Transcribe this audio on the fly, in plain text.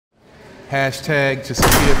Hashtag just a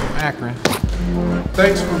kid from Akron.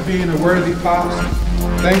 Thanks for being a worthy pops.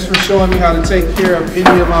 Thanks for showing me how to take care of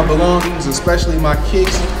any of my belongings, especially my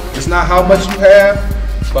kicks. It's not how much you have,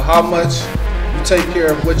 but how much you take care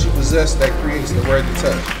of what you possess that creates the worthy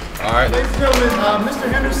touch. All right. Ladies and gentlemen, Mr.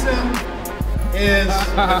 Henderson is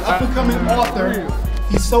an up-and-coming author.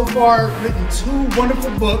 He's so far written 2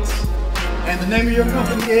 wonderful books, and the name of your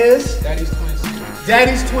company is? Daddy's Twin Series.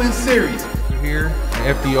 Daddy's Twin Series. We're here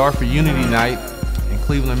at FDR for Unity Night in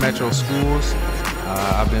Cleveland Metro Schools.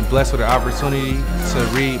 I've been blessed with the opportunity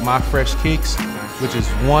to read My Fresh Kicks, which is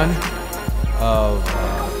one of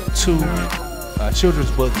 2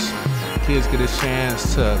 children's books. Kids get a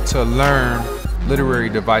chance to learn literary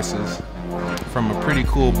devices from a pretty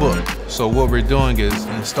cool book. So what we're doing is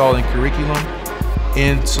installing curriculum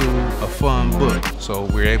into a fun book. So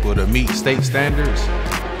we're able to meet state standards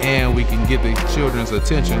and we can get the children's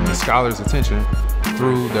attention, the scholars' attention,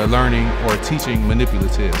 through the learning or teaching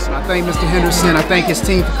manipulatives. I thank Mr. Henderson, I thank his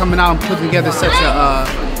team for coming out and putting together such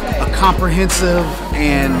a comprehensive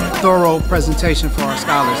and thorough presentation for our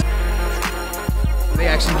scholars. They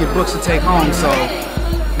actually get books to take home, so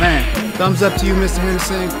man, thumbs up to you, Mr.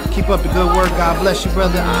 Henderson. Keep up the good work. God bless you,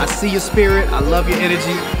 brother. I see your spirit. I love your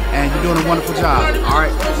energy, and you're doing a wonderful job. All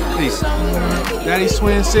right, peace. Daddy's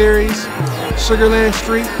Twin Series, Sugarland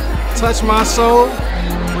Street, Touch My Soul.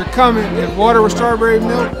 We're coming. If water with strawberry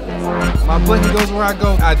milk, my blanket goes where I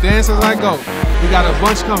go. I dance as I go. We got a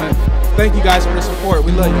bunch coming. Thank you guys for the support.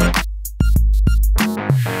 We love you.